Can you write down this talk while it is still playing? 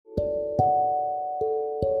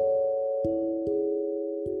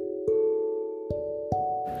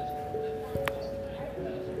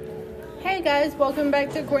Hey guys, welcome back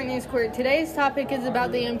to Courtney's Court. Today's topic is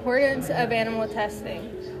about the importance of animal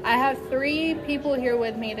testing. I have 3 people here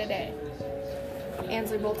with me today.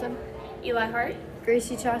 Ansley Bolton, Eli Hart,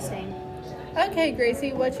 Gracie Chastain. Okay,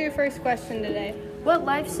 Gracie, what's your first question today? What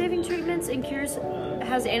life-saving treatments and cures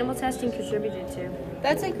has animal testing contributed to?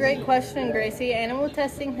 That's a great question, Gracie. Animal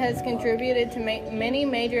testing has contributed to many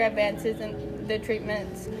major advances in the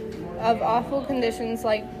treatments of awful conditions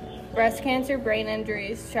like breast cancer, brain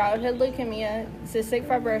injuries, childhood leukemia, cystic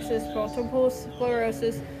fibrosis, multiple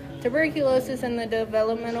sclerosis, tuberculosis, and the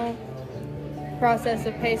developmental process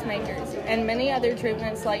of pacemakers, and many other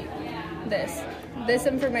treatments like this. This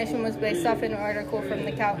information was based off an article from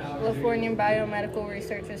the California Biomedical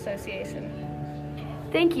Research Association.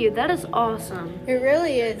 Thank you, that is awesome. It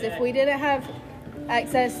really is. If we didn't have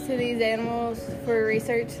access to these animals for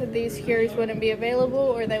research, these cures wouldn't be available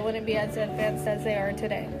or they wouldn't be as advanced as they are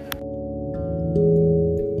today.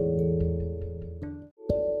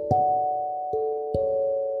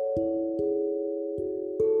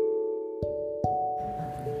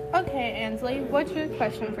 Okay, Ansley, what's your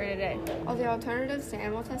question for today? are the alternatives to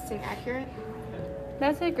animal testing accurate?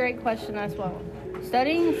 That's a great question as well.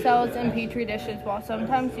 Studying cells in petri dishes, while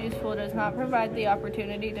sometimes useful, does not provide the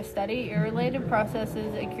opportunity to study irrelated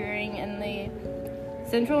processes occurring in the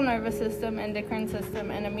central nervous system, endocrine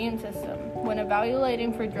system, and immune system. When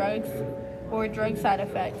evaluating for drugs or drug side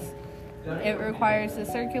effects, it requires the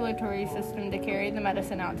circulatory system to carry the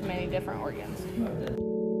medicine out to many different organs.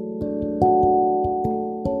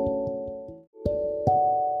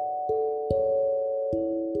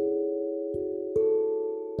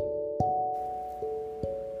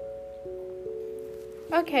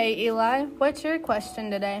 Okay, Eli, what's your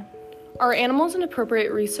question today? Are animals an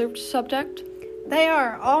appropriate research subject? They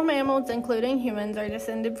are. All mammals, including humans, are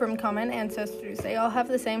descended from common ancestors. They all have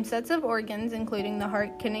the same sets of organs, including the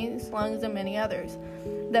heart, kidneys, lungs, and many others,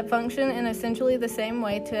 that function in essentially the same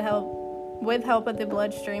way with help of the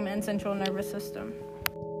bloodstream and central nervous system.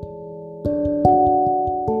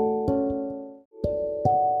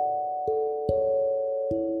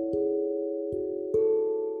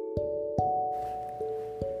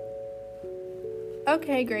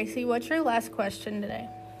 Okay, Gracie, what's your last question today?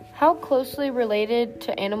 How closely related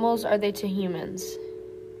to animals are they to humans?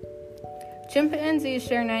 Chimpanzees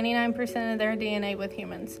share 99% of their DNA with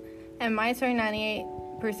humans, and mice are 98%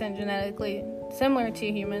 genetically similar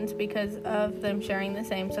to humans because of them sharing the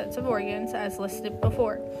same sets of organs as listed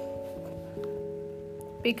before.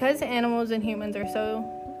 Because animals and humans are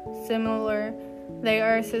so similar, they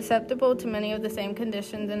are susceptible to many of the same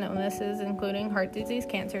conditions and illnesses, including heart disease,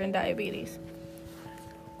 cancer, and diabetes.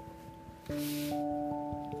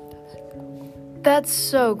 That's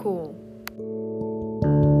so cool.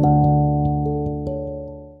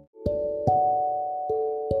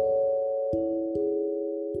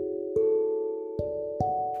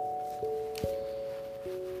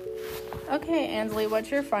 Okay, Ansley, what's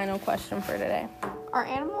your final question for today? Are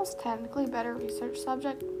animals technically better research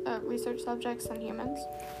subjects than humans?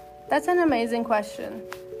 That's an amazing question.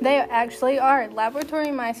 They actually are. Laboratory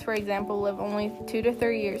mice, for example, live only 2 to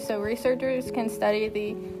 3 years, so researchers can study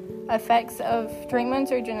the effects of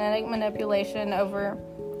treatments or genetic manipulation over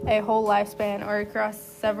a whole lifespan or across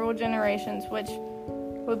several generations, which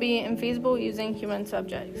would be infeasible using human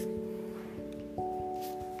subjects.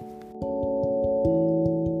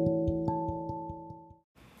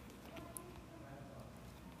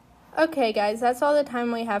 Okay, guys, that's all the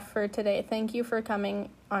time we have for today. Thank you for coming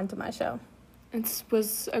onto my show. It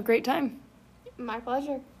was a great time. My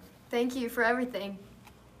pleasure. Thank you for everything.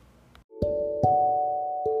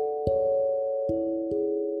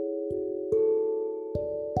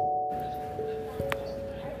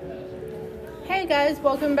 Hey guys,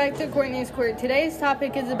 welcome back to Courtney's Court. Today's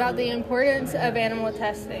topic is about the importance of animal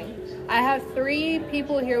testing. I have 3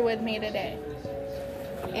 people here with me today.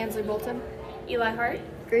 Ansley Bolton, Eli Hart,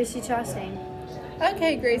 Gracie Chastain.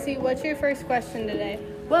 Okay, Gracie, what's your first question today?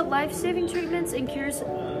 What life-saving treatments and cures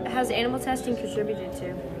has animal testing contributed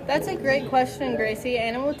to? That's a great question, Gracie.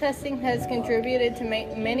 Animal testing has contributed to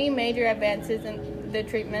many major advances in the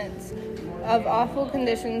treatments of awful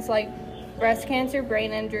conditions like breast cancer,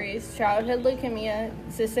 brain injuries, childhood leukemia,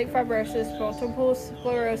 cystic fibrosis, multiple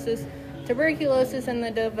sclerosis, tuberculosis, and the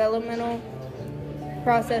developmental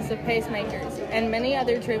process of pacemakers, and many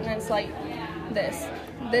other treatments like this.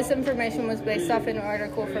 This information was based off an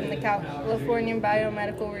article from the California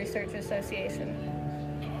Biomedical Research Association.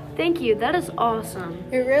 Thank you, that is awesome.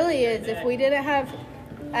 It really is. If we didn't have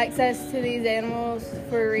access to these animals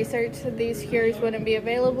for research, these cures wouldn't be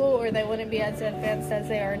available or they wouldn't be as advanced as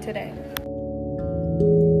they are today.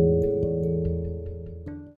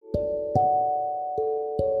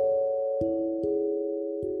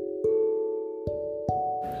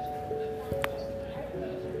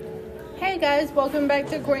 guys, welcome back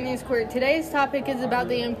to Courtney's Court. Today's topic is about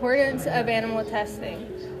the importance of animal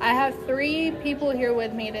testing. I have 3 people here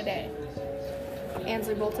with me today.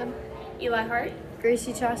 Ansley Bolton. Eli Hart.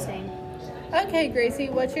 Gracie Chastain. Okay, Gracie,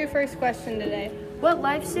 what's your first question today? What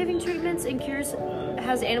life-saving treatments and cures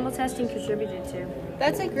has animal testing contributed to?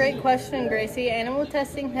 That's a great question, Gracie. Animal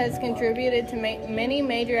testing has contributed to many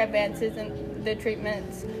major advances in the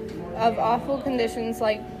treatments of awful conditions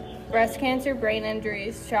like breast cancer, brain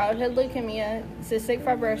injuries, childhood leukemia, cystic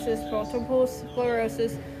fibrosis, multiple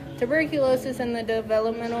sclerosis, tuberculosis, and the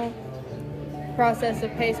developmental process of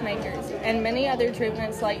pacemakers, and many other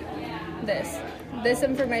treatments like this. This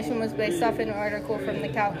information was based off an article from the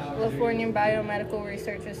California Biomedical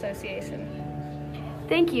Research Association.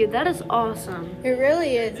 Thank you. That is awesome. It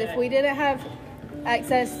really is. If we didn't have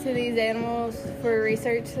access to these animals for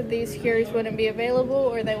research, these cures wouldn't be available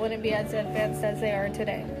or they wouldn't be as advanced as they are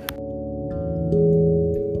today.